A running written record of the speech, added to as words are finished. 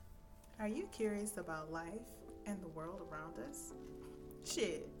Are you curious about life and the world around us?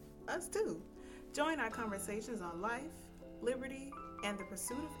 Shit, us too. Join our conversations on life, liberty, and the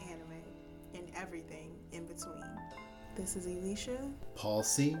pursuit of anime, and everything in between. This is Alicia, Paul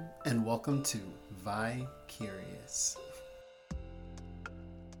C, and welcome to Curious.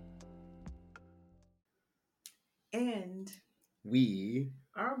 and We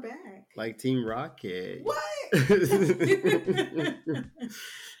are back. like Team Rocket. What?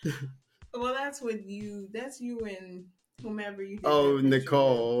 Well, that's you and whomever you did. Oh, that picture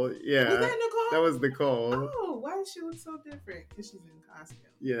Nicole. with. Yeah. Was that Nicole? That was Nicole. Oh, why does she look so different? Because she's in costume.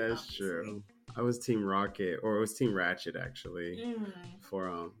 Yeah, that's true. I was Team Rocket, or it was Team Ratchet actually.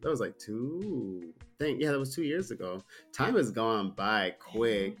 For that was like that was 2 years ago. Time has gone by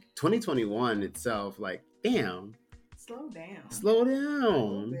quick. 2021 itself, like, damn. Slow down. Slow down. A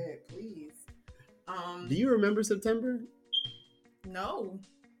little bit, please. Do you remember September? No.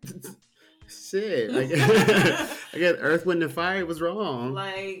 Shit. I guess Earth, Wind, and Fire was wrong.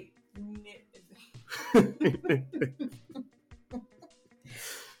 Like, and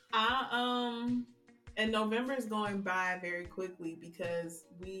November is going by very quickly because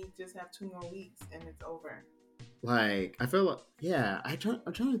we just have 2 more weeks and it's over. Like, I feel like, yeah, I'm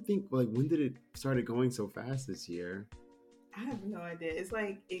trying to think, like, when did it started going so fast this year? I have no idea. It's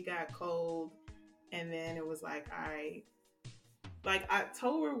like it got cold and then it was like, all right. Like,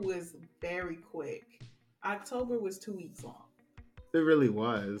 October was very quick. October was 2 weeks long. It really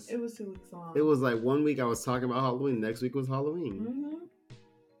was. It was 2 weeks long. It was like 1 week I was talking about Halloween. Next week was Halloween. Mm-hmm.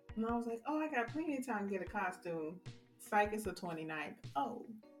 And I was like, oh, I got plenty of time to get a costume. Psych, it's the 29th. Oh.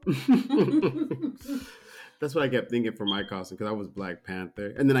 That's what I kept thinking for my costume because I was Black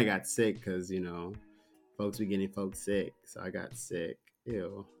Panther. And then I got sick because, folks be getting folks sick. So I got sick.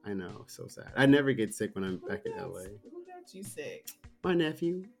 Ew, I know. So sad. I never get sick when I'm back in LA. Who got you sick? My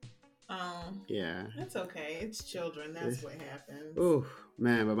nephew. Yeah. That's okay. It's children. That's what happens. Oh,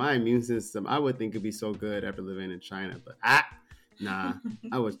 man. But my immune system, I would think it'd be so good after living in China. But nah.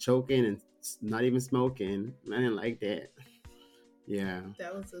 I was choking and not even smoking. I didn't like that. Yeah.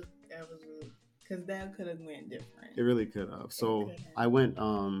 That was because that could have went different. It really could have. So I went,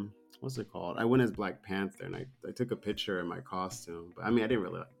 what's it called? I went as Black Panther and I took a picture in my costume. But I mean, I didn't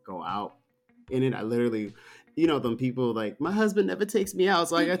really go out in it. I literally, them people like, my husband never takes me out,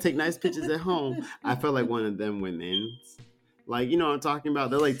 so I gotta take nice pictures at home. I felt like one of them women. Like, what I'm talking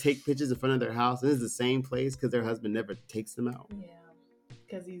about? They'll like take pictures in front of their house and it's the same place because their husband never takes them out. Yeah.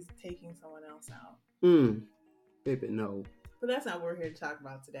 Because he's taking someone else out. Baby, no. But that's not what we're here to talk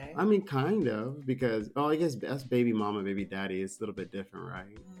about today. I mean, kind of, because, I guess that's baby mama, baby daddy. It's a little bit different,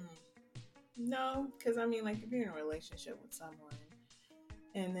 right? No, because, I mean, like, if you're in a relationship with someone,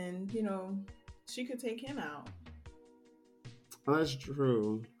 and then, she could take him out. Oh, that's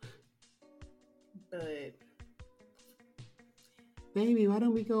true. But... Baby, why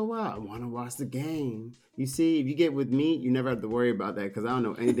don't we go out? I want to watch the game. You see, if you get with me, you never have to worry about that because I don't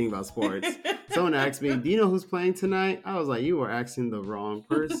know anything about sports. Someone asked me, do you know who's playing tonight? I was like, you were asking the wrong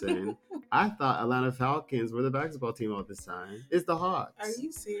person. I thought Atlanta Falcons were the basketball team all this time. It's the Hawks. Are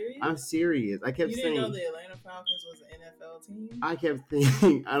you serious? I'm serious. I kept saying... You didn't know the Atlanta Falcons was an NFL team? I kept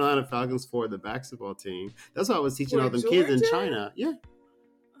thinking Atlanta Falcons for the basketball team. That's why I was teaching all them kids in China. Yeah.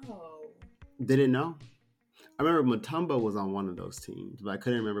 Oh. Didn't know. I remember Mutombo was on one of those teams, but I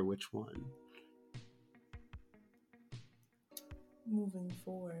couldn't remember which one. Moving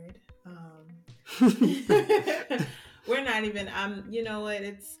forward, we're not even. You know what?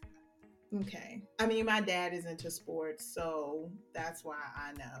 It's okay. I mean, my dad is into sports, so that's why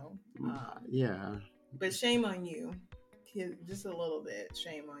I know. Yeah. But shame on you. Just a little bit.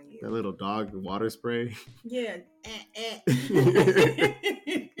 Shame on you. That little dog water spray. Yeah.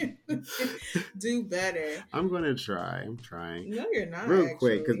 Do better. I'm going to try. I'm trying. No, you're not. Real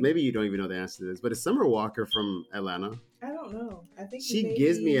quick, because maybe you don't even know the answer to this, but is Summer Walker from Atlanta? I don't know. I think she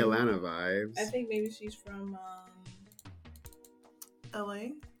gives me Atlanta vibes. I think maybe she's from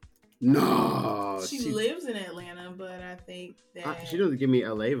LA. No. She lives in Atlanta, but I think that... she doesn't give me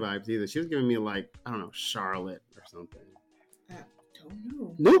LA vibes either. She was giving me like, I don't know, Charlotte or something. I don't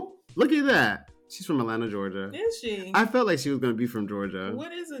know. Nope. Look at that. She's from Atlanta, Georgia. Is she? I felt like she was going to be from Georgia.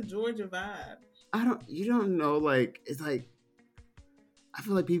 What is a Georgia vibe? You don't know, like, it's like, I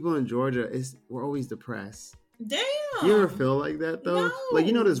feel like people in Georgia, we're always depressed. Damn. You ever feel like that, though? No. Like,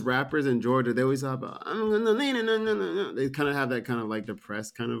 there's rappers in Georgia, they always talk about, they kind of have that kind of, like,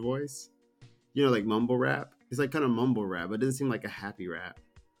 depressed kind of voice. Like mumble rap. It's like kind of mumble rap, but it doesn't seem like a happy rap.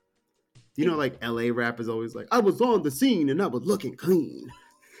 Like LA rap is always like, I was on the scene and I was looking clean.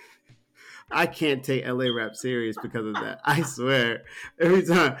 I can't take LA rap serious because of that. I swear. Every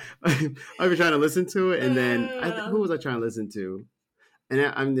time I've been trying to listen to it, and then who was I trying to listen to? And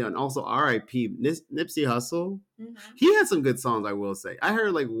I'm also R.I.P. Nipsey Hussle. Mm-hmm. He had some good songs, I will say. I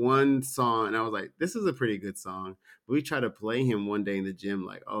heard like one song, and I was like, "This is a pretty good song." But we tried to play him one day in the gym,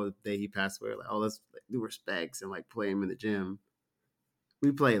 like, "Oh, the day he passed away, like, oh, let's do respects and like play him in the gym."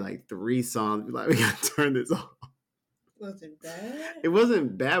 We played like 3 songs. Like, we gotta turn this off. Was it bad? It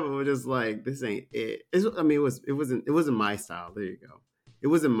wasn't bad, but we're just like, this ain't it. It wasn't my style. There you go. It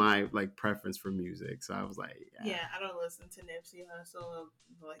wasn't my like preference for music, so I was like, yeah, I don't listen to Nipsey Hussle.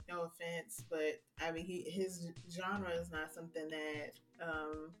 Like, no offense, but I mean, his genre is not something that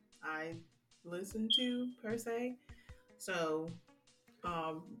I listen to per se. So,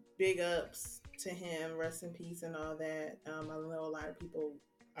 big ups to him, rest in peace, and all that. I know a lot of people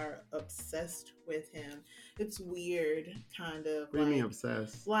are obsessed with him. It's weird, kind of. What do you mean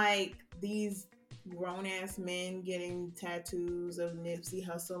obsessed? Like these grown ass men getting tattoos of Nipsey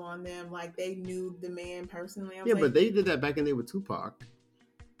Hussle on them, like they knew the man personally. Yeah, but they did that back in the day with Tupac.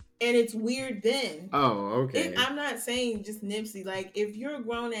 And it's weird then. Oh, okay. I'm not saying just Nipsey. Like, if you're a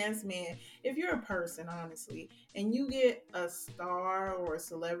grown ass man, if you're a person, honestly, and you get a star or a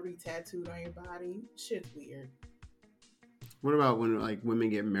celebrity tattooed on your body, shit's weird. What about when like women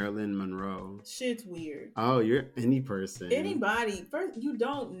get Marilyn Monroe? Shit's weird. Oh, you're any person. Anybody. First, you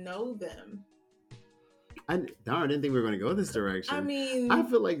don't know them. I didn't think we were going to go this direction. I mean, I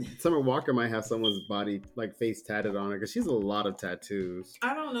feel like Summer Walker might have someone's body, like face tatted on her, because she has a lot of tattoos.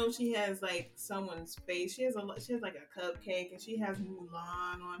 I don't know if she has like someone's face. She has like a cupcake, and she has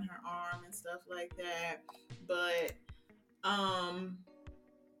Mulan on her arm and stuff like that. But,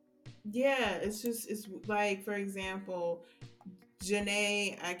 yeah, it's like, for example,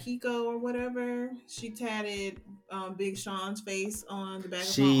 Janae Akiko or whatever, she tatted Big Sean's face on the back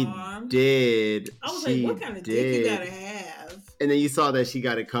of her arm. She did. I was like, what kind of dick you gotta have? And then you saw that she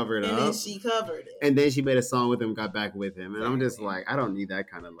got it covered up. And then she covered it. And then she made a song with him, got back with him. And I'm just like, I don't need that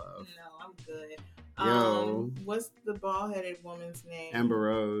kind of love. No, I'm good. Yo. What's the bald-headed woman's name? Amber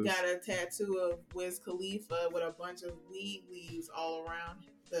Rose. Got a tattoo of Wiz Khalifa with a bunch of weed leaves all around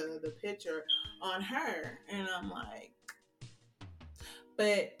the picture on her. And I'm like...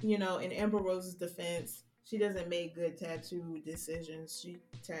 But, you know, in Amber Rose's defense, she doesn't make good tattoo decisions. She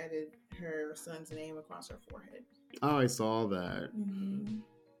tatted her son's name across her forehead. Oh, I saw that. Mm-hmm.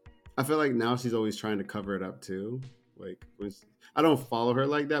 I feel like now she's always trying to cover it up too. Like, I don't follow her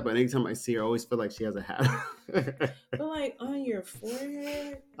like that, but anytime I see her, I always feel like she has a hat. But like on your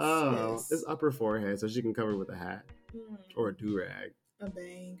forehead? Oh, it's upper forehead, so she can cover it with a hat or a do-rag. A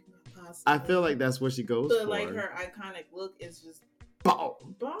bang, possibly. I feel like that's what she goes for. But like her iconic look is just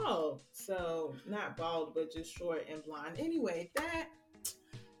bald. So not bald, but just short and blonde. Anyway, that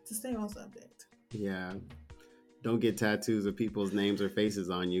to stay on subject. Yeah. Don't get tattoos of people's names or faces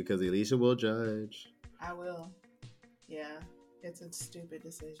on you because Alicia will judge. I will. Yeah. It's a stupid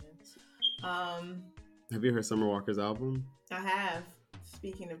decision. Have you heard Summer Walker's album? I have.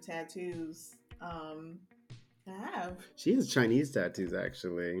 Speaking of tattoos, I have. She has Chinese tattoos,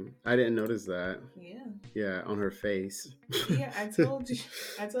 actually. I didn't notice that. Yeah. Yeah, on her face. Yeah, I told you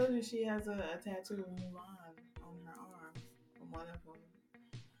she has a tattoo of Mulan on her arm, on one of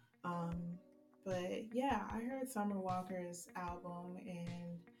them. But yeah, I heard Summer Walker's album,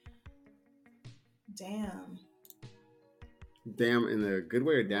 and damn. Damn in a good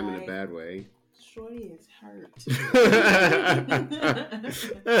way or damn in a bad way? Shorty is hurt.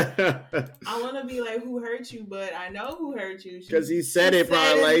 I want to be like, who hurt you? But I know who hurt you. Because he said it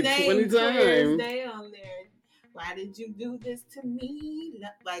probably like 20 times. Stay on there. Why did you do this to me?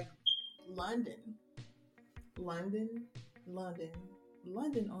 Like London on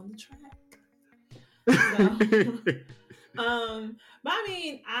the track. So, but I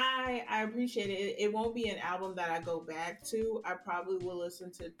mean, I appreciate it. It won't be an album that I go back to. I probably will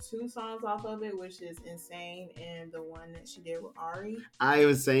listen to 2 songs off of it, which is Insane and the one that she did with Ari. I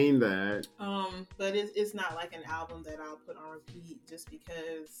was saying that. But it's not like an album that I'll put on repeat just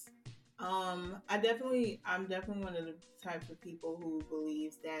because. I'm definitely one of the types of people who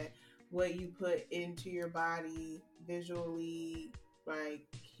believes that what you put into your body visually, like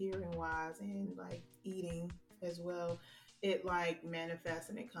hearing wise and like eating as well, it like manifests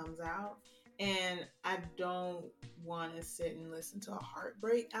and it comes out. and I don't want to sit and listen to a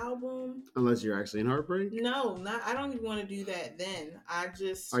heartbreak album. Unless you're actually in heartbreak? No, not. I don't even want to do that. Then I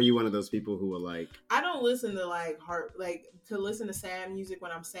just. Are you one of those people who will like? I don't listen to to listen to sad music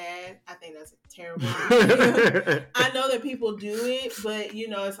when I'm sad. I think that's terrible. I know that people do it, but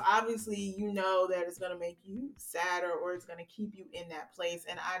it's obviously that it's gonna make you sadder or it's gonna keep you in that place,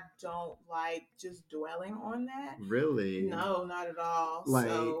 and I don't like just dwelling on that. Really? No, not at all. Like,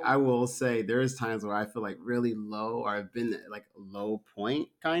 so, I will say there's times where I feel like really low, or I've been at like a low point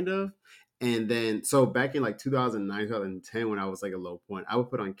kind of. And then, so back in like 2009, 2010, when I was like a low point, I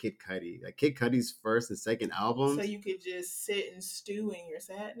would put on Kid Cudi. Like Kid Cudi's first and second albums. So you could just sit and stew in your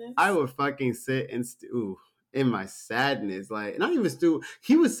sadness? I would fucking sit and stew in my sadness. Like, not even stew.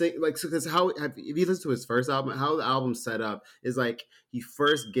 He would say, like, because if you listen to his first album, how the album's set up is like he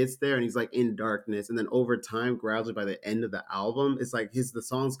first gets there and he's like in darkness. And then over time, gradually by the end of the album, it's like the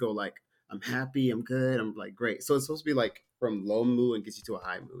songs go like, I'm happy, I'm good, I'm like great. So it's supposed to be like from low mood and gets you to a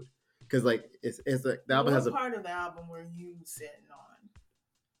high mood. Because like it's like the album has a part of the album were you sitting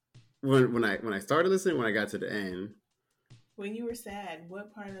on? When I started listening, when I got to the end. When you were sad,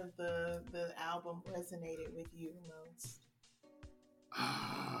 what part of the album resonated with you most?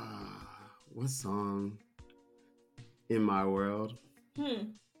 What song? In My World.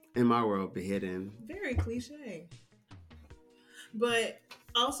 In My World, Be Hidden. Very cliche, but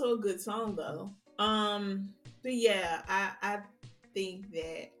also a good song though. But yeah, I think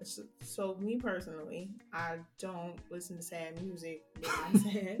that, so me personally, I don't listen to sad music when I'm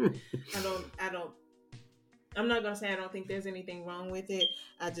sad. I'm not gonna say I don't think there's anything wrong with it.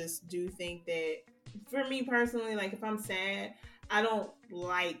 I just do think that for me personally, like if I'm sad, I don't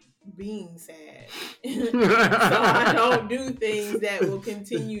like being sad. So I don't do things that will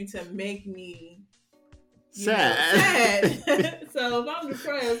continue to make me sad. So if I'm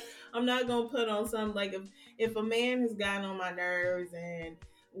depressed, I'm not gonna put on some, like if a man has gotten on my nerves and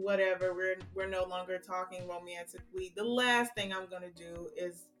whatever, we're no longer talking romantically, the last thing I'm gonna do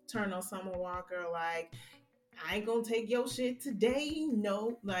is turn on Summer Walker like, I ain't gonna take your shit today.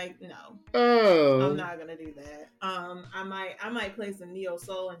 No, like no. Oh. I'm not gonna do that. I might play some neo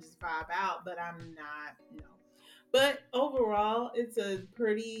soul and just vibe out, but I'm not. No. But overall, it's a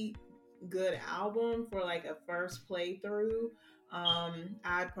pretty good album for like a first playthrough.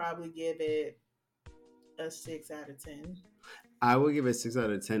 I'd probably give it a 6 out of 10. I will give it 6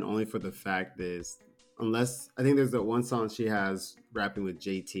 out of 10 only for the fact is, unless I think there's that one song she has rapping with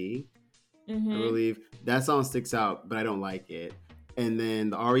JT. I believe that song sticks out, but I don't like it. And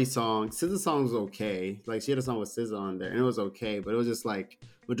then the Ari song, SZA song was okay. Like she had a song with SZA on there, and it was okay, but it was just like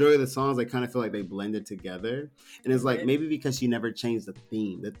majority of the songs, I kind of feel like they blended together. And it's like maybe because she never changed the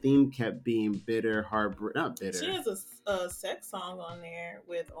theme. The theme kept being bitter, not bitter. She has a sex song on there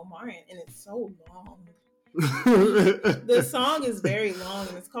with Omarion, and it's so long. The song is very long,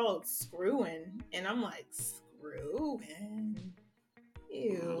 and it's called "Screwin'," and I'm like, screwin'.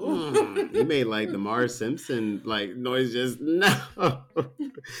 Ew. You made like the Mars Simpson like noise just now.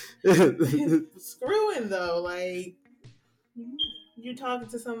 Screwing though, like you're talking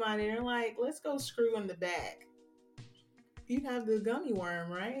to somebody and they're like, let's go screw in the back. You have the gummy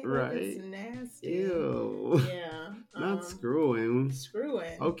worm, right? Right. Like, it's nasty. Ew. Yeah. Not screwing.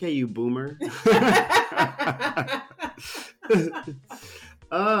 Screwing. Okay, you boomer.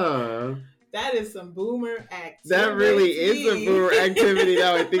 That is some boomer activity. That really is a boomer activity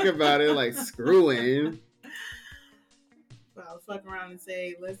now I think about it, like screwing. Well, fuck around and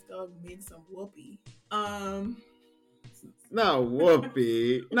say, let's go make some whoopee. Not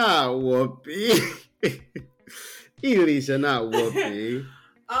whoopee. Not whoopee. Elisha, not whoopee.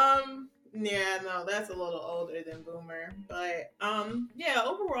 Yeah, no, that's a little older than boomer. But yeah,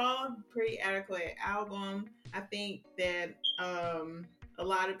 overall, pretty adequate album. I think that a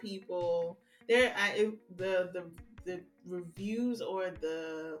lot of people the reviews or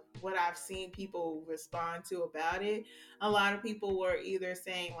what I've seen people respond to about it, a lot of people were either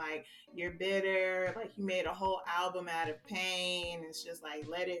saying like, you're bitter, like you made a whole album out of pain, it's just like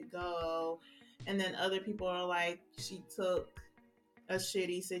let it go. And then other people are like, she took a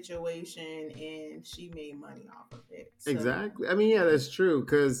shitty situation and she made money off of it. So, exactly. I mean, yeah, that's true,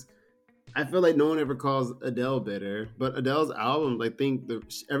 because I feel like no one ever calls Adele bitter, but Adele's album, I think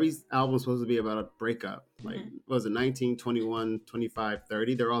every album is supposed to be about a breakup. Like, what was it 19, 21, 25,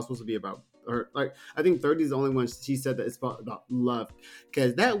 30? They're all supposed to be about, or like, I think 30 is the only one she said that it's about love.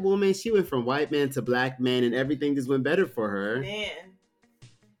 Because that woman, she went from white man to black man and everything just went better for her. Man.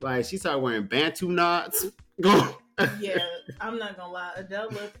 Like, she started wearing Bantu knots. Yeah, I'm not gonna lie. Adele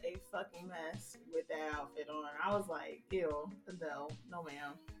looked a fucking mess with that outfit on. I was like, ew, Adele, no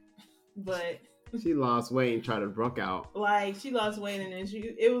ma'am. But she lost weight and tried to brook out. Like, she lost weight, and then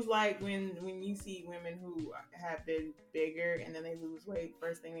it was like when you see women who have been bigger and then they lose weight,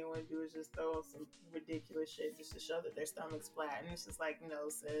 first thing they want to do is just throw some ridiculous shit just to show that their stomach's flat. And it's just like, no,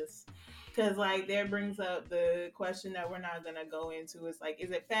 sis. Because, like, that brings up the question that we're not going to go into. Is like,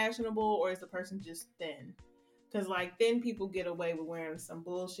 is it fashionable or is the person just thin? Because, like, thin people get away with wearing some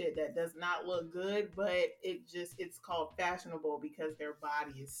bullshit that does not look good, but it's called fashionable because their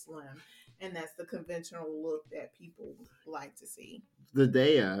body is slim. And that's the conventional look that people like to see.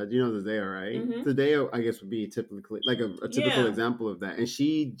 Zendaya, you know Zendaya, right? Mm-hmm. Zendaya, I guess, would be typically like a typical example of that. And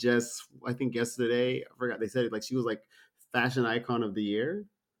she just, I think yesterday, I forgot they said it, like she was like fashion icon of the year,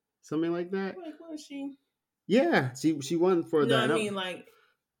 something like that. Like, was she? Yeah, she won for that. No, I mean, like,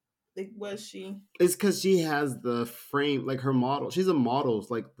 was she? It's because she has the frame, like her model. She's a model,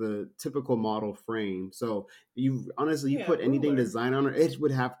 like the typical model frame. So you honestly, you put anything design on her, it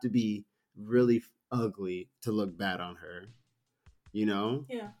would have to be really ugly to look bad on her. You know?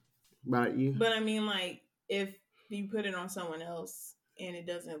 Yeah. But I mean, like, if you put it on someone else and it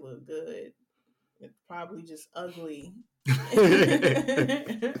doesn't look good, it's probably just ugly.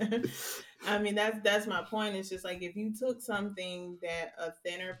 I mean, that's my point. It's just like, if you took something that a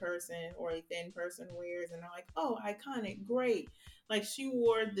thinner person or a thin person wears and they're like, oh, iconic, great. Like, she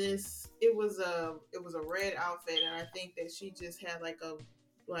wore this, it was a red outfit, and I think that she just had like a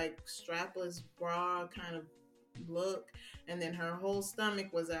strapless bra kind of look, and then her whole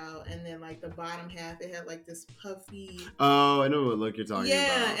stomach was out, and then like the bottom half, it had like this puffy. Oh, I know what look you're talking about.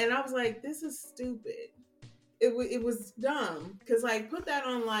 Yeah, and I was like, this is stupid. It was dumb, because like, put that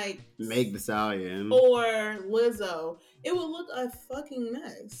on like Meg the Stallion or Lizzo, it would look a fucking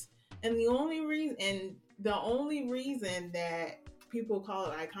mess. And the only reason that people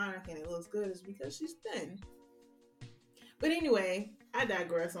call it iconic and it looks good is because she's thin. But anyway, I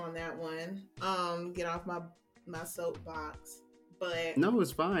digress on that one. Get off my soapbox. But no,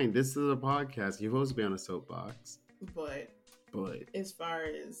 it's fine. This is a podcast. You're supposed to be on a soapbox. But as far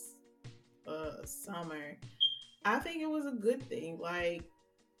as summer, I think it was a good thing. Like,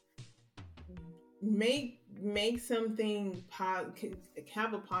 make something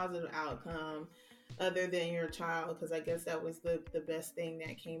have a positive outcome other than your child, because I guess that was the best thing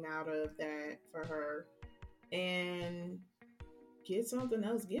that came out of that for her. And get something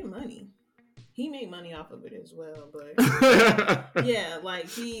else, get money. He made money off of it as well, but yeah, like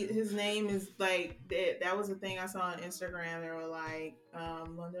his name is like that was the thing I saw on Instagram. They were like,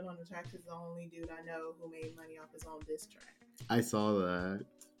 London on the Tracks is the only dude I know who made money off his own diss track. I saw that.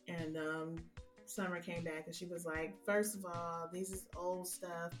 And Summer came back and she was like, first of all, this is old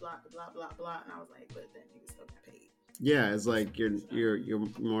stuff, blah blah blah blah, and I was like, but that nigga still got paid. Yeah, it's like you're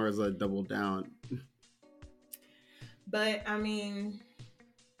more as a double down. But I mean,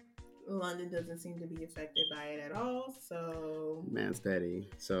 London doesn't seem to be affected by it at all, so man's petty.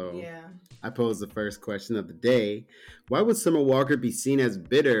 So yeah, I pose the first question of the day: why would Summer Walker be seen as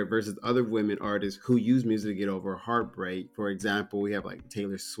bitter versus other women artists who use music to get over heartbreak? For example, we have like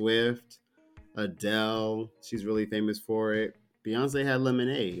Taylor Swift, Adele. She's really famous for it. Beyonce had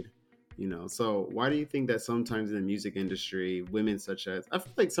Lemonade. You know, so why do you think that sometimes in the music industry, women such as, I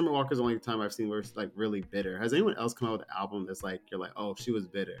feel like Summer Walker's the only time I've seen where it's like really bitter. Has anyone else come out with an album that's like, you're like, oh, she was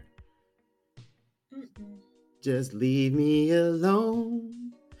bitter? Mm-mm. Just leave me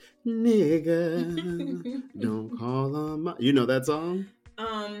alone, nigga. Don't call on my. You know that song?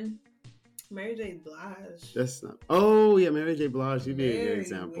 Mary J. Blige. That's not. Oh yeah, Mary J. Blige. She'd be a good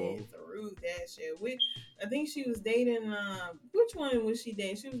example. Went through that shit. I think she was dating. Which one was she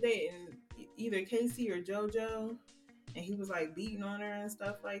dating? She was dating either Casey or JoJo, and he was like beating on her and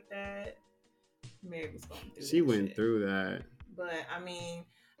stuff like that. Mary was going through. She went through that. But I mean,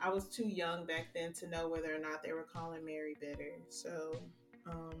 I was too young back then to know whether or not they were calling Mary bitter. So,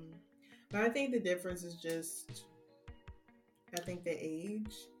 but I think the difference is just, I think the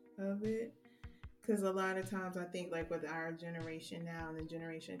age of it. Because a lot of times I think like with our generation now and the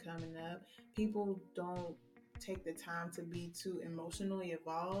generation coming up, people don't take the time to be too emotionally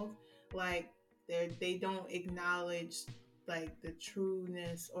evolved. Like they don't acknowledge like the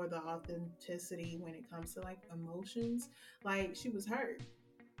trueness or the authenticity when it comes to like emotions. Like, she was hurt.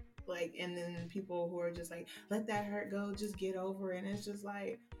 Like, and then people who are just like, let that hurt go, just get over it. And it's just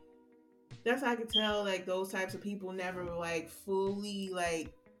like, that's how I could tell like those types of people never like fully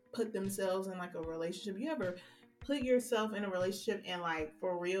like put themselves in like a relationship. You ever put yourself in a relationship and like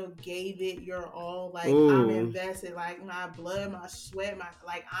for real gave it your all? Like, ooh, I'm invested, like my blood, my sweat,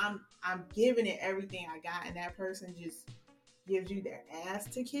 I'm giving it everything I got, and that person just gives you their ass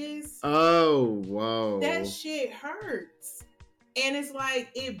to kiss. Oh, whoa. That shit hurts. And it's like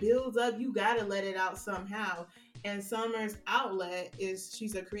it builds up. You gotta let it out somehow. And Summer's outlet is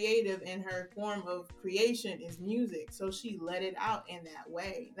she's a creative, and her form of creation is music. So she let it out in that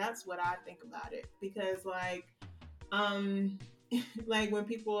way. That's what I think about it. Because um like when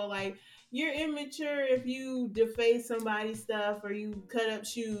people are like, you're immature if you deface somebody's stuff or you cut up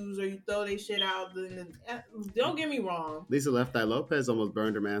shoes or you throw their shit out. Don't get me wrong. Lisa Left Eye Lopez almost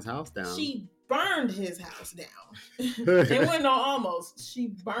burned her man's house down. She burned his house down. It wasn't no almost. She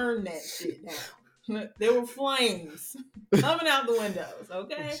burned that shit down. There were flames coming out the windows.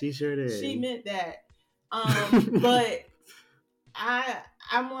 Okay, she sure did. She meant that. But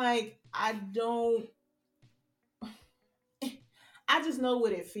I'm like, I don't. I just know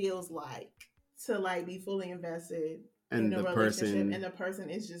what it feels like to like be fully invested in a relationship, and the person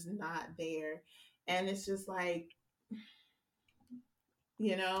is just not there, and it's just like,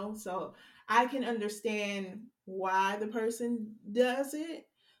 you know. So I can understand why the person does it,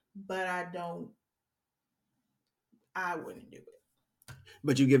 but I wouldn't do it.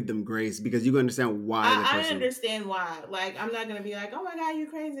 But you give them grace because you understand why. I understand why. Like, I'm not gonna be like, oh my god, you're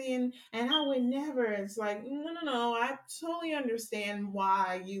crazy, and I would never. It's like, no. I totally understand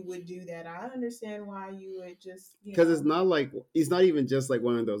why you would do that. I understand why you would just, because it's not like, it's not even just like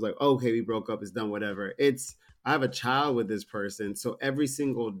one of those like, oh, okay, we broke up, it's done, whatever. It's, I have a child with this person, so every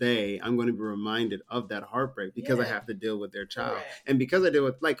single day I'm going to be reminded of that heartbreak because I have to deal with their child. Right. And because I deal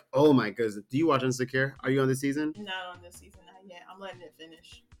with, like, oh my goodness, do you watch Insecure? Are you on this season? Not on this season. Yeah, I'm letting it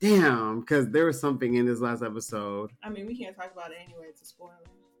finish. Damn, because there was something in this last episode. I mean, we can't talk about it anyway. It's a spoiler.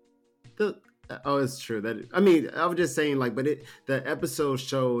 Oh, it's true. That, I mean, I was just saying, like, but the episode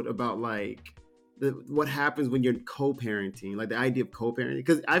showed about like what happens when you're co-parenting, like the idea of co-parenting.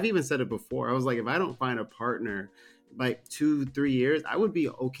 Because I've even said it before. I was like, if I don't find a partner, like 2-3 years, I would be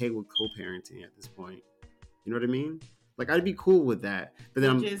okay with co-parenting at this point. You know what I mean? Like, I'd be cool with that. But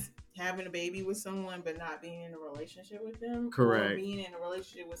then just having a baby with someone but not being in a relationship with them. Correct. Or being in a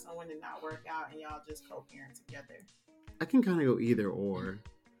relationship with someone and not work out and y'all just co-parent together. I can kind of go either or.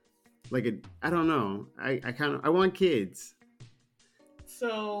 Like, I don't know. I want kids.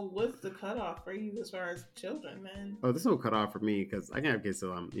 So what's the cutoff for you as far as children, man? Oh, there's no cutoff for me because I can have kids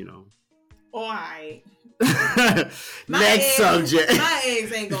till I'm, All right. Next subject. My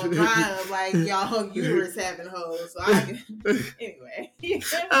eggs ain't gonna dry up like y'all uterus having hoes. So I can. Anyway.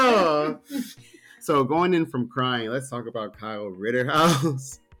 Oh. So going in from crying, let's talk about Kyle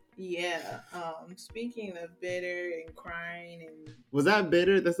Rittenhouse. Yeah. Speaking of bitter and crying and. Was that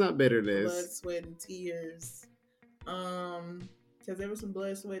bitter? That's not bitterness. Blood, sweat, and tears. Because there was some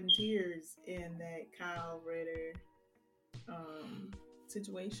blood, sweat, and tears in that Kyle Ritter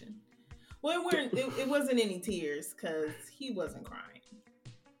situation. Well, it wasn't any tears because he wasn't crying.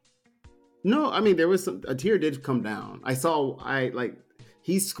 No, I mean, there was a tear did come down.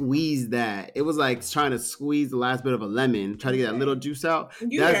 He squeezed that. It was like trying to squeeze the last bit of a lemon, try to get that little juice out.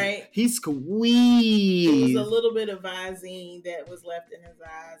 You're right. He squeezed. It was a little bit of Visine that was left in his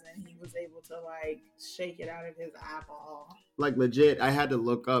eyes, and he was able to like shake it out of his eyeball. Like legit, I had to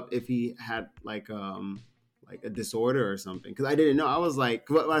look up if he had like a disorder or something because I didn't know. I was like,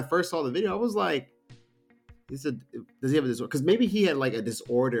 when I first saw the video, I was like, does he have a disorder? Because maybe he had like a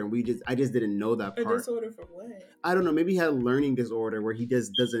disorder and I just didn't know that part. A disorder for what? I don't know. Maybe he had a learning disorder where he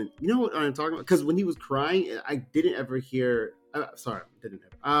just doesn't. You know what I'm talking about? Because when he was crying, I didn't ever hear.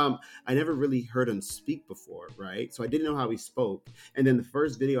 I never really heard him speak before, right? So I didn't know how he spoke. And then the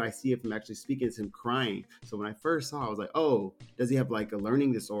first video I see of him actually speaking is him crying. So when I first saw, I was like, oh, does he have like a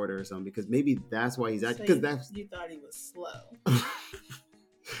learning disorder or something? Because maybe that's why he's acting. Because you thought he was slow.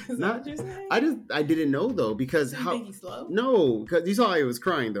 Is that what you're saying? I didn't know though because you think he's slow? No, because you saw how he was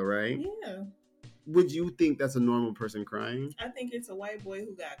crying though, right? Yeah. Would you think that's a normal person crying? I think it's a white boy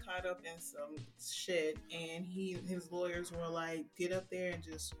who got caught up in some shit, and his lawyers were like, "Get up there and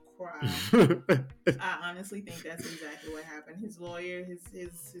just cry." I honestly think that's exactly what happened. His lawyer,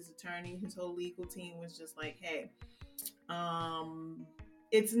 his attorney, his whole legal team was just like, "Hey,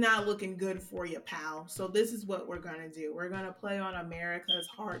 it's not looking good for you, pal. So this is what we're going to do. We're going to play on America's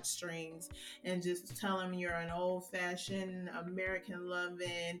heartstrings and just tell them you're an old-fashioned,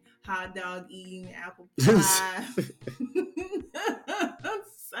 American-loving, hot dog eating, apple pie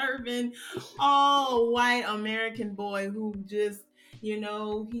serving, all white American boy who just, he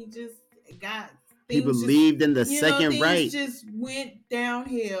just got... He believed in the second right. Things just went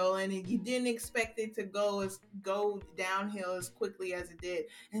downhill, and you didn't expect it to go downhill as quickly as it did,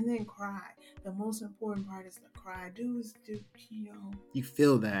 and then cry. The most important part is to cry. You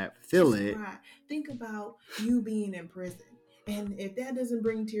feel that, feel it. Cry. Think about you being in prison, And if that doesn't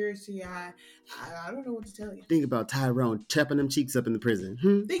bring tears to your eye, I don't know what to tell you. Think about Tyrone chopping them cheeks up in the prison.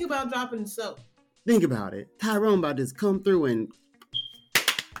 Think about dropping soap. Think about it. Tyrone about to come through and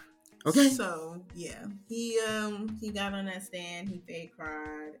okay. So yeah, he got on that stand. He fake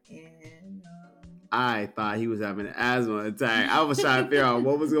cried, and I thought he was having an asthma attack. I was trying to figure out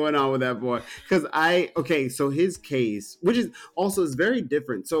what was going on with that boy. Because so his case, which is also is very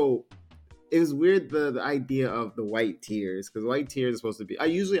different. So it was weird the idea of the white tears, because white tears is supposed to be.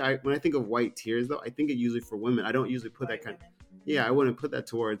 When I think of white tears though, I think it usually for women. I don't usually put white that kind. Yeah, I wouldn't put that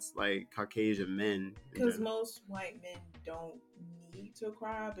towards like Caucasian men. Because most white men don't need to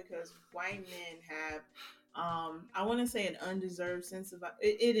cry, because white men have I want to say an undeserved sense of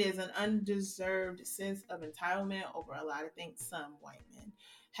it is an undeserved sense of entitlement over a lot of things. Some white men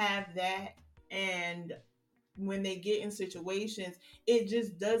have that, and when they get in situations, it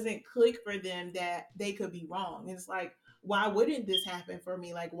just doesn't click for them that they could be wrong. It's like, why wouldn't this happen for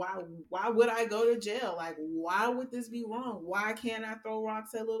me? Like, why would I go to jail? Like, why would this be wrong? Why can't I throw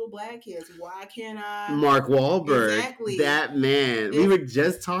rocks at little black kids? Why can't I? Mark Wahlberg, exactly. That man. We were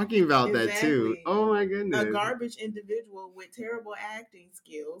just talking about that too. Oh my goodness. A garbage individual with terrible acting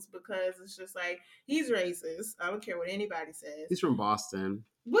skills, because it's just like, he's racist. I don't care what anybody says. He's from Boston.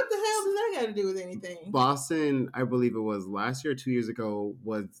 What the hell does that got to do with anything? Boston, I believe it was last year or 2 years ago,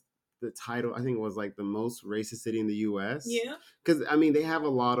 was the title. I think it was like the most racist city in the U.S. Yeah, because I mean they have a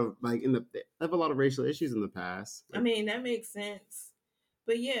lot of they have a lot of racial issues in the past. I mean that makes sense,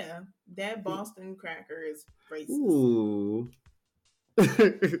 but yeah, that Boston cracker is racist. Ooh.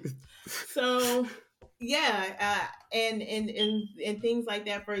 So yeah, and things like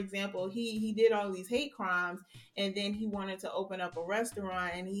that. For example, he did all these hate crimes, and then he wanted to open up a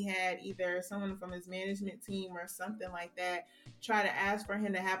restaurant, and he had either someone from his management team or something like that try to ask for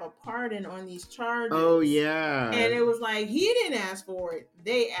him to have a pardon on these charges. Oh yeah. And it was like, he didn't ask for it,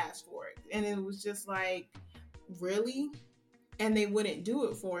 they asked for it, and it was just like, really? And they wouldn't do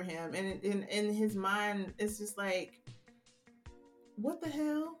it for him, and in his mind, it's just like, what the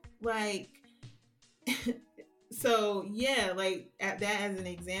hell? Like, so yeah, like that as an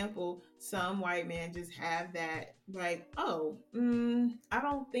example, some white men just have that, like, oh, I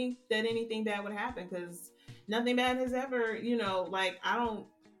don't think that anything bad would happen because nothing bad has ever, like,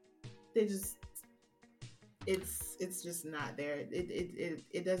 they just, it's just not there.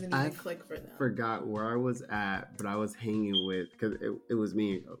 It doesn't even click for them. I forgot where I was at, but I was hanging with, because it was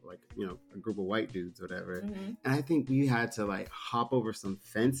me, like, a group of white dudes, whatever. Mm-hmm. And I think we had to like hop over some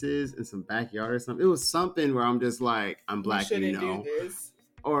fences in some backyard or something. It was something where I'm just like, I'm black, do this.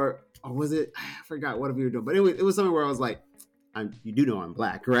 Or was it? I forgot what we were doing, but it was something where I was like, you do know I'm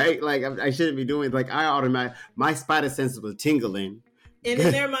black, right? Like I shouldn't be doing, like, my spider senses was tingling. And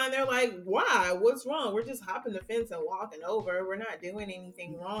in their mind, they're like, why? What's wrong? We're just hopping the fence and walking over. We're not doing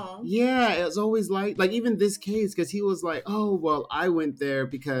anything wrong. Yeah, it's always like even this case, because he was like, oh, well, I went there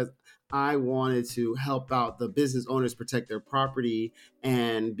because I wanted to help out the business owners protect their property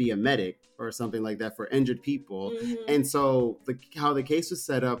and be a medic or something like that for injured people. Mm-hmm. And so how the case was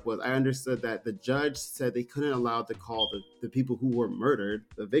set up was, I understood that the judge said they couldn't allow to call the people who were murdered,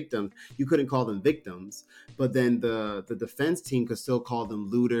 the victims, you couldn't call them victims. But then the defense team could still call them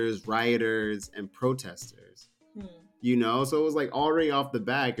looters, rioters, and protesters. So it was like already off the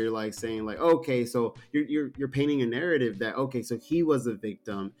back, you're like saying like, okay, so you're painting a narrative that, okay, so he was a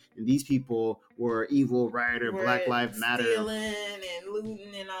victim and these people were evil, rioter, Black Lives Matter, stealing and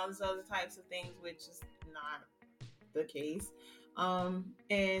looting and all these other types of things, which is not the case.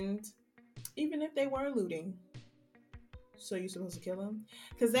 And even if they were looting, so you're supposed to kill them?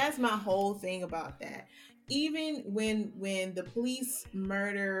 Because that's my whole thing about that. Even when the police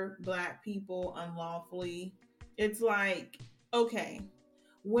murder Black people unlawfully, it's like, okay,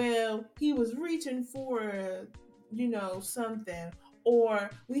 well, he was reaching for, something, or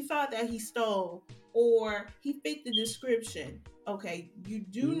we thought that he stole, or he fit the description. Okay, you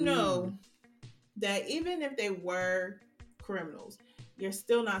do know that even if they were criminals, you're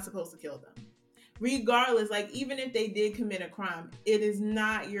still not supposed to kill them. Regardless, like, even if they did commit a crime, it is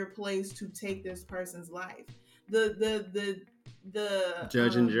not your place to take this person's life. The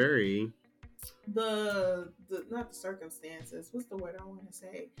judge and jury. The not the circumstances, what's the word I want to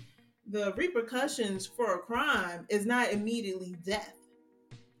say, the repercussions for a crime is not immediately death.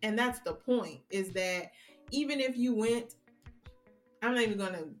 And that's the point, is that even if you went, I'm not even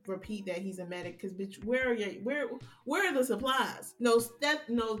going to repeat that he's a medic, because bitch, where are the supplies? No.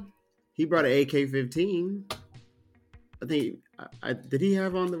 He brought an AK-15. I think did he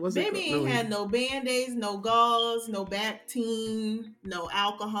have on the, was maybe he had no Band-Aids, no gauze, no Bactine, no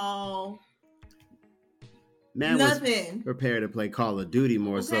alcohol. Man was Nothing. prepared to play Call of Duty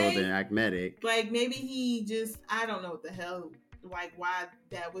more so Okay? than act medic. Like maybe he just, I don't know what the hell, like why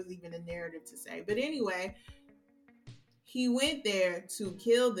that was even a narrative to say. But anyway, he went there to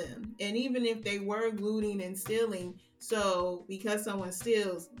kill them. And even if they were looting and stealing, so because someone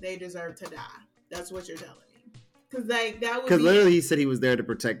steals, they deserve to die. That's what you're telling me. Because like that would Because be literally he said he was there to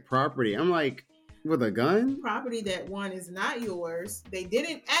protect property. I'm like, with a gun? property that one is not yours. They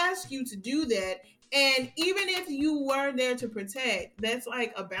didn't ask you to do that. And even if you were there to protect, that's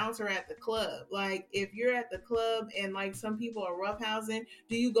like a bouncer at the club. Like if you're at the club and like some people are roughhousing,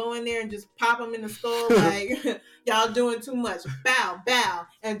 do you go in there and just pop them in the skull like y'all doing too much? Bow, bow,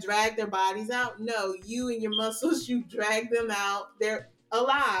 and drag their bodies out? No, you and your muscles, you drag them out. They're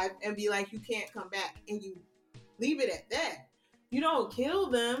alive and be like, you can't come back, and you leave it at that. You don't kill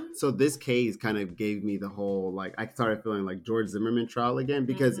them. So this case kind of gave me the whole, like, I started feeling like George Zimmerman trial again,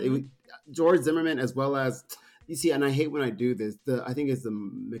 because George Zimmerman, as well as, you see, and I hate when I do this, I think it's the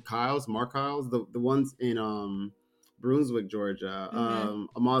Markiles, the ones in Brunswick, Georgia,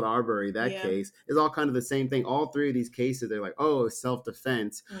 Ahmaud Arbery, that case is all kind of the same thing. All three of these cases, they're like, oh, it's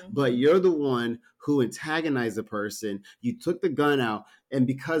self-defense, but you're the one who antagonized the person. You took the gun out, and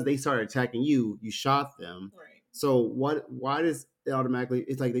because they started attacking you, you shot them. Right. So why does it automatically,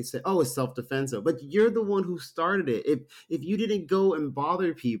 it's like they say, oh, it's self-defense, but you're the one who started it. If you didn't go and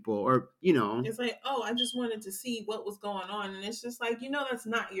bother people, or it's like, oh, I just wanted to see what was going on, and it's just like, that's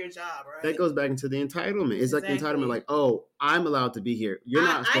not your job, right? That goes back into the entitlement. It's like the entitlement, like, oh, I'm allowed to be here, you're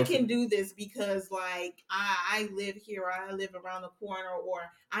not I can do this because like I live here, or I live around the corner, or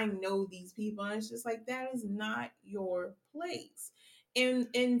I know these people, and it's just like, that is not your place.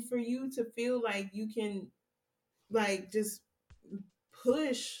 And for you to feel like you can like just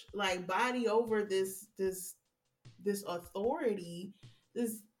push like body over this authority,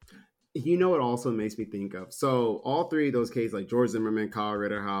 this. It also makes me think of, so all three of those cases, like George Zimmerman, Kyle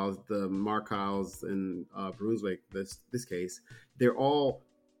Ritterhouse, the Markiles, and Brunswick, this case, they're all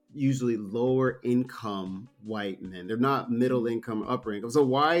usually lower income white men. They're not middle income, upper income. So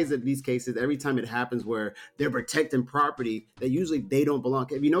why is it these cases, every time it happens where they're protecting property that usually they don't belong?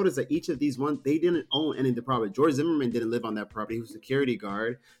 If you notice that each of these ones, they didn't own any of the property. George Zimmerman didn't live on that property. He was a security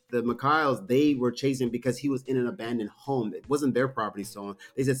guard. The Markiles, they were chasing because he was in an abandoned home. It wasn't their property stolen.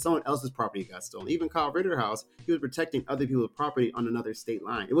 They said someone else's property got stolen. Even Kyle Ritterhouse, he was protecting other people's property on another state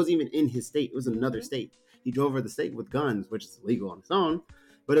line. It wasn't even in his state. It was another state. He drove over the state with guns, which is illegal on its own.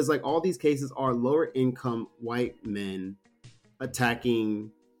 But it's like all these cases are lower income white men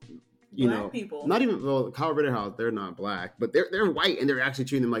attacking, black people. Not even, well, Kyle Ritterhouse, they're not black, but they're white, and they're actually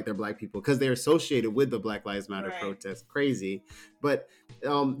treating them like they're black people because they're associated with the Black Lives Matter protest. Crazy. But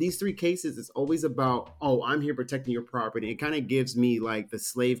these three cases, it's always about, oh, I'm here protecting your property. It kind of gives me like the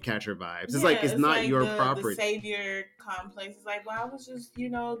slave catcher vibes. It's like, it's not like your property. The savior complex. It's like, well, I was just,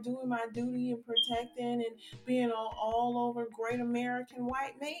 doing my duty and protecting and being all over great American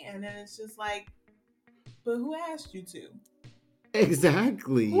white man. And it's just like, but who asked you to?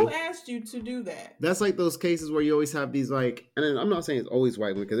 Exactly. Who asked you to do that? That's like those cases where you always have these like, and I'm not saying it's always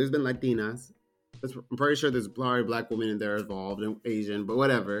white women, because there's been Latinas. I'm pretty sure there's probably black women in there involved, and Asian, but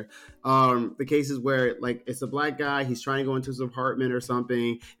whatever. The cases where like it's a black guy, he's trying to go into his apartment or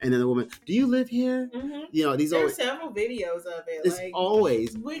something, and then the woman, "Do you live here?" There's several videos of it. It's like,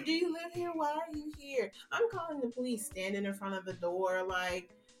 always, "Where do you live here? Why are you here?" I'm calling the police, standing in front of the door,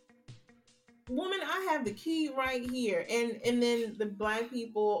 like, woman, I have the key right here. And then the black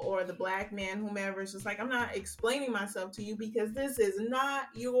people or the black man, whomever, is just like, I'm not explaining myself to you because this is not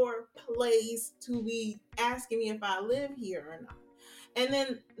your place to be asking me if I live here or not. And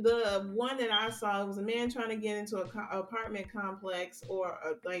then the one that I saw, it was a man trying to get into an apartment complex, or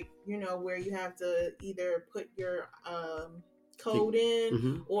where you have to either put your code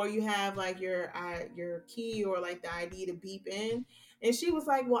in, or you have like your key or like the ID to beep in. And she was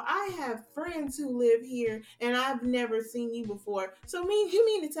like, well, I have friends who live here and I've never seen you before. So you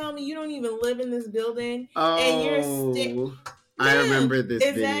mean to tell me you don't even live in this building? Oh, and you're I remember this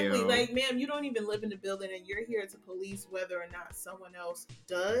exactly. video. Like, ma'am, you don't even live in the building and you're here to police whether or not someone else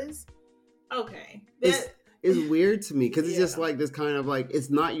does? Okay. It's weird to me because it's just like this kind of like, it's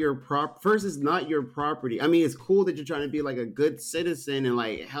not your first, it's not your property. I mean, it's cool that you're trying to be like a good citizen and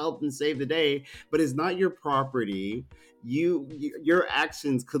like help and save the day, but it's not your property. Your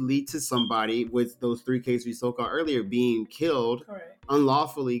actions could lead to somebody, with those three cases we spoke about earlier, being killed,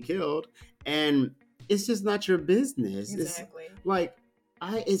 unlawfully killed, and it's just not your business. Exactly. It's like,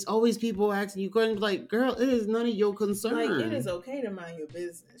 it's always people asking you questions like, girl, it is none of your concern. Like, it is okay to mind your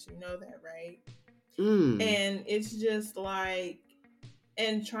business. You know that, right? And it's just like,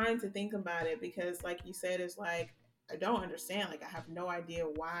 and trying to think about it, because like you said, it's like I don't understand. Like I have no idea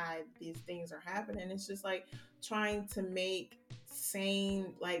why these things are happening. It's just like trying to make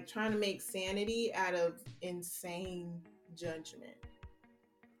trying to make sanity out of insane judgment.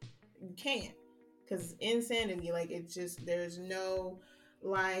 You can't, because insanity, like it's just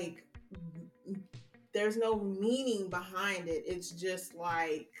like there's no meaning behind it. It's just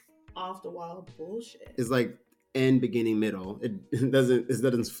like off the wall bullshit. It's like end, beginning, middle. It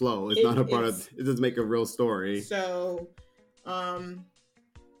doesn't flow. It's not a part of. It doesn't make a real story. So, do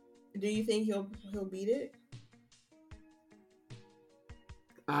you think he'll beat it?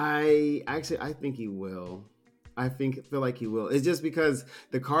 I think he will. Feel like he will. It's just because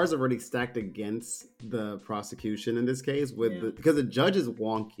the cards are already stacked against the prosecution in this case because the judge is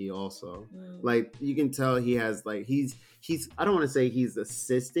wonky also. Like you can tell he has like he's I don't want to say he's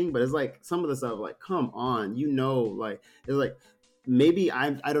assisting, but it's like some of the stuff like come on, like it's like maybe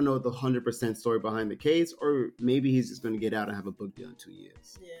I don't know the 100% story behind the case, or maybe he's just going to get out and have a book deal in 2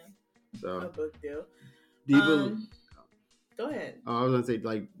 years. Yeah. So a book deal. Do you Go ahead. I was gonna say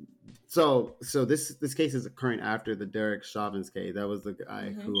like so this case is occurring after the Derek Chauvin's case. That was the guy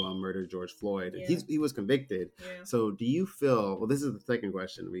who murdered George Floyd. Yeah. He was convicted. Yeah. So do you feel? Well, this is the second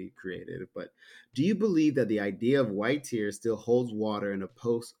question we created. But do you believe that the idea of white tears still holds water in a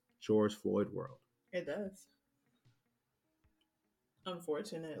post George Floyd world? It does.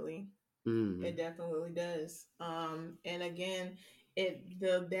 Unfortunately, it definitely does. And again,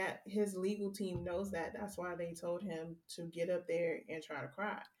 that his legal team knows that. That's why they told him to get up there and try to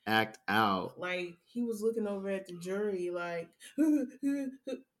cry, act out. Like he was looking over at the jury, like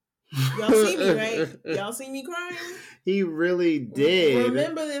y'all see me, right? Y'all see me crying? He really did.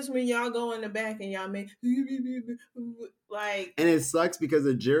 Remember this when y'all go in the back and y'all make like. And it sucks because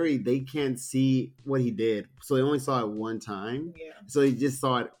the jury, they can't see what he did, so they only saw it one time. Yeah. So they just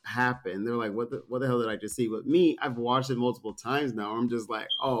saw it happen. They're like, "What the hell did I just see?" But me, I've watched it multiple times now. I'm just like,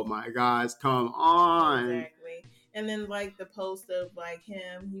 "Oh my gosh, come on!" Exactly. And then like the post of like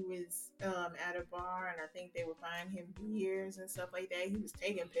him, he was at a bar and I think they were buying him beers and stuff like that. He was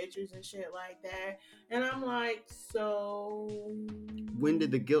taking pictures and shit like that. And I'm like, so when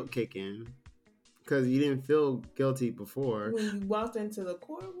did the guilt kick in? Because you didn't feel guilty before. When you walked into the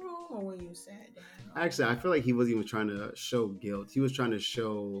courtroom or when you sat down? Actually, I feel like he wasn't even trying to show guilt. He was trying to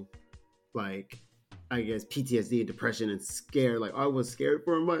show like, I guess, PTSD and depression and scare. Like, I was scared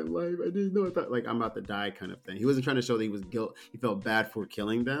for my life. I didn't know. I thought, like, I'm about to die kind of thing. He wasn't trying to show that he was guilt. He felt bad for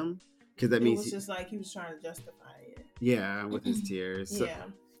killing them. Because that means... It was just like he was trying to justify it. Yeah, with his tears. So, yeah.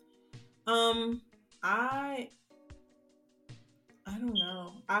 I don't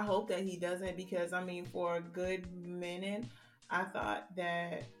know. I hope that he doesn't, because, I mean, for a good minute, I thought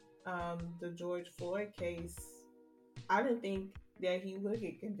that the George Floyd case, I didn't think that he would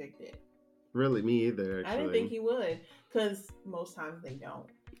get convicted. Really, me either, actually. I didn't think he would, because most times they don't.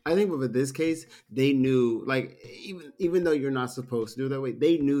 I think with this case, they knew, like, even though you're not supposed to do it that way,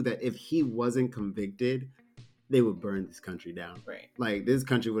 they knew that if he wasn't convicted, they would burn this country down. Right. Like, this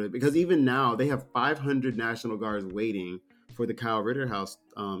country would, because even now, they have 500 National Guards waiting for the Kyle Rittenhouse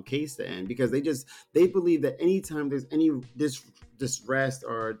case to end, because they believe that anytime there's any distress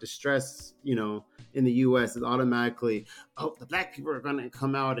or distress, in the U.S., it's automatically, the black people are going to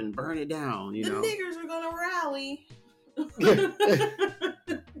come out and burn it down, The niggers are going to rally.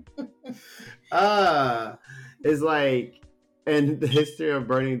 It's like, and the history of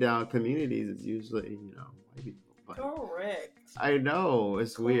burning down communities is usually, white people. But correct. I know,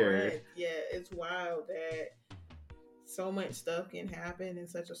 it's weird. Yeah, it's wild that so much stuff can happen in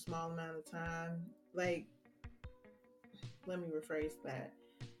such a small amount of time. Like, let me rephrase that.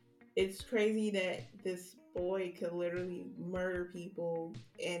 It's crazy that this boy could literally murder people,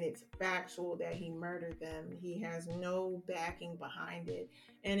 and it's factual that he murdered them. He has no backing behind it,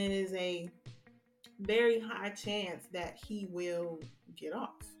 and it is a very high chance that he will get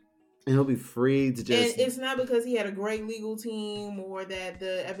off. And he'll be free to just... And it's not because he had a great legal team or that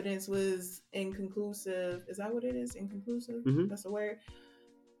the evidence was inconclusive. Is that what it is? Inconclusive? Mm-hmm. That's the word.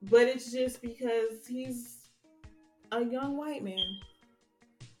 But it's just because he's a young white man.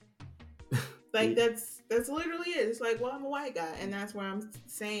 Like, that's literally it. It's like, well, I'm a white guy. And that's what I'm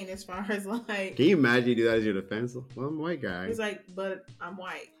saying as far as, like... Can you imagine you do that as your defense? Well, I'm a white guy. It's like, but I'm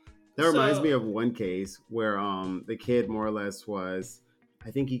white. That reminds me of one case where the kid more or less was... I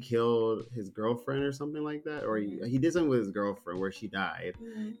think he killed his girlfriend or something like that. Or he did something with his girlfriend where she died.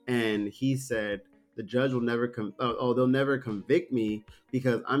 Mm-hmm. And he said, the judge will never they'll never convict me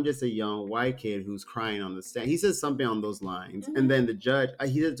because I'm just a young white kid who's crying on the stand. He says something on those lines. Mm-hmm. And then the judge,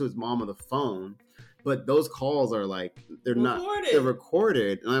 he said to his mom on the phone, but those calls are like they're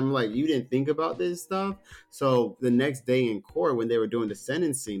recorded, and I'm like, you didn't think about this stuff. So the next day in court, when they were doing the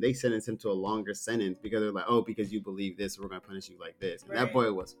sentencing, they sentenced him to a longer sentence because they're like, oh, because you believe this, we're gonna punish you like this. And that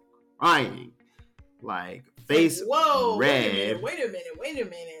boy was crying, like face red. Wait a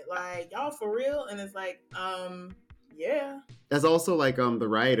minute, like, y'all for real? And it's like, yeah. That's also like the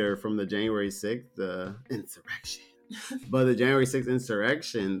writer from the January 6th, the insurrection. But the January 6th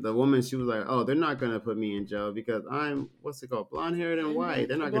insurrection, the woman, she was like, oh, they're not going to put me in jail because I'm, what's it called, blonde-haired and white.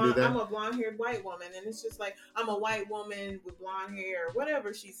 They're not going to do that. I'm a blonde-haired white woman. And it's just like, I'm a white woman with blonde hair, or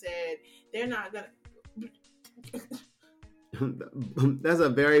whatever she said. They're not going to. That's a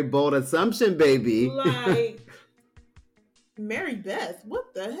very bold assumption, baby. Like, Mary Beth,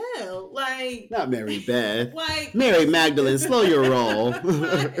 what the hell? Like, not Mary Beth. Like, Mary Magdalene, slow your roll.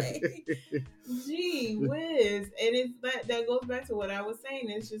 Like, gee whiz. And it's that goes back to what I was saying.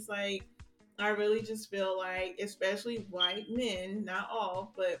 It's just like, I really just feel like, especially white men, not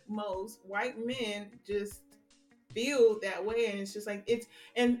all, but most white men just feel that way. And it's just like,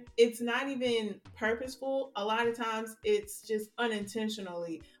 it's not even purposeful. A lot of times it's just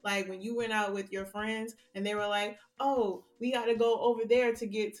unintentionally. Like when you went out with your friends and they were like, oh, we got to go over there to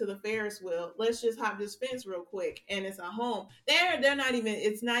get to the Ferris wheel. Let's just hop this fence real quick. And it's a home. They're not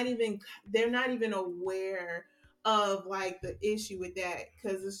even aware of like the issue with that,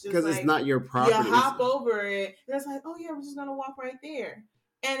 because it's just like, it's not your property. You hop over it and it's like, oh yeah, we're just gonna walk right there.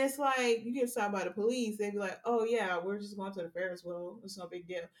 And it's like, you get stopped by the police, they'd be like, oh yeah, we're just going to the Ferris wheel, it's no big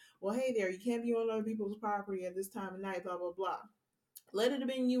deal. Well, hey there, you can't be on other people's property at this time of night, blah blah blah. Let it have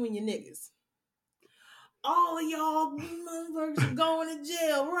been you and your niggas. All of y'all motherfuckers are going to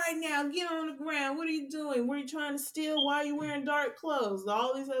jail right now. Get on the ground. What are you doing? What are you trying to steal? Why are you wearing dark clothes?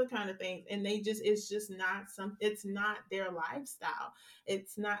 All these other kind of things. And it's not their lifestyle.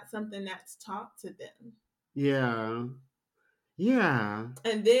 It's not something that's taught to them. Yeah. Yeah.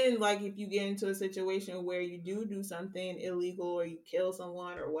 And then, like, if you get into a situation where you do something illegal, or you kill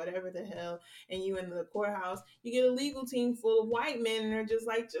someone or whatever the hell, and you in the courthouse, you get a legal team full of white men, and they're just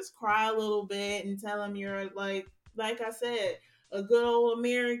like, just cry a little bit and tell them you're like I said, a good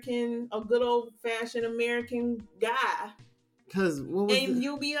old fashioned American guy.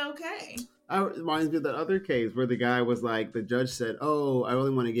 You'll be okay. It reminds me of that other case where the guy was like, the judge said, oh, I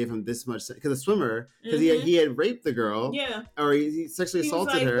only want to give him this much, because a swimmer, because he had raped the girl, or he sexually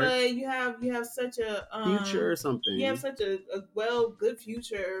assaulted her. But you have such a future or something. You have such a good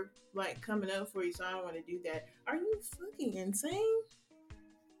future like coming up for you, so I don't want to do that. Are you fucking insane?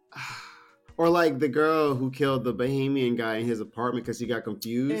 Or like the girl who killed the Bahamian guy in his apartment because he got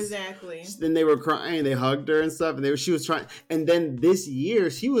confused. Exactly. Then they were crying. They hugged her and stuff. And she was trying. And then this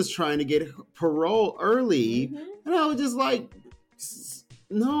year, she was trying to get parole early. Mm-hmm. And I was just like,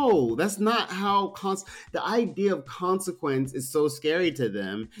 no, that's not how the idea of consequence is so scary to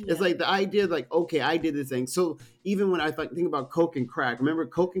them. Yeah. It's like the idea of like, okay, I did this thing. So even when I think about coke and crack, remember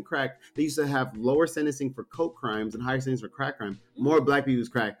coke and crack, they used to have lower sentencing for coke crimes and higher sentencing for crack crime. Mm-hmm. More black people use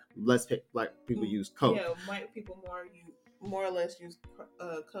crack, less black people use coke. Yeah, white people more or less use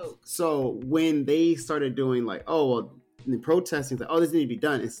coke. So when they started doing like, oh, well, and protesting, like, oh, this needs to be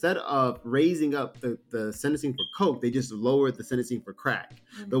done. Instead of raising up the sentencing for coke, they just lowered the sentencing for crack.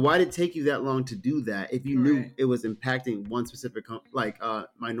 Mm-hmm. But why did it take you that long to do that if you knew it was impacting one specific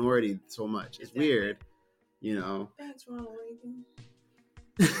minority so much? It's weird, you know. Thanks, Ronald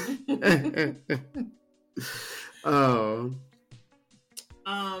Reagan. Oh.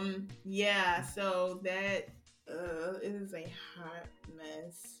 Yeah. So that it is a hot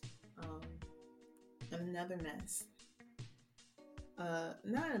mess. Another mess.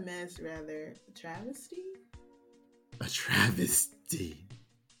 Not a mess, rather a travesty. A travesty.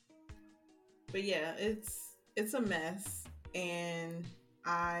 But yeah, it's a mess, and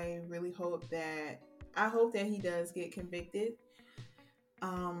I really hope that he does get convicted.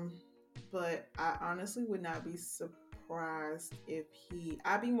 But I honestly would not be surprised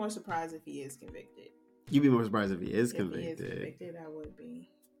I'd be more surprised if he is convicted. You'd be more surprised if he is convicted. If he is convicted, I would be.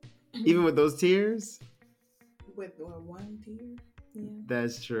 Even with those tears? With one tear? Yeah.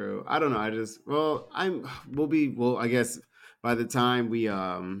 That's true. I don't know. I guess by the time we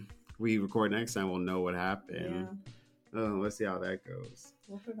record next time, we'll know what happened. Yeah. Let's see how that goes.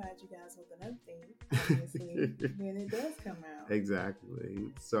 We'll provide you guys with an update, obviously, when it does come out.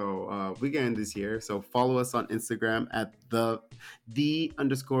 Exactly. So we get in this year. So follow us on Instagram at the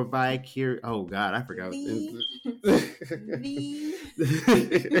 _Vicarious. Oh God, I forgot.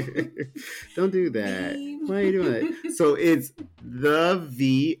 Don't do that. Why are you doing that? So it's the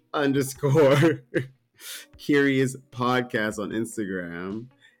 _Curious podcast on Instagram.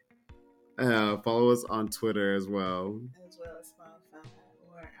 Follow us on Twitter as well. As well as Spotify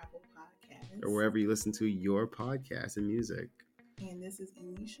or Apple Podcasts. Or wherever you listen to your podcast and music. And this is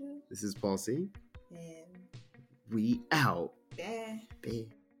Elisha. This is Paul C. And we out. bye. Bye.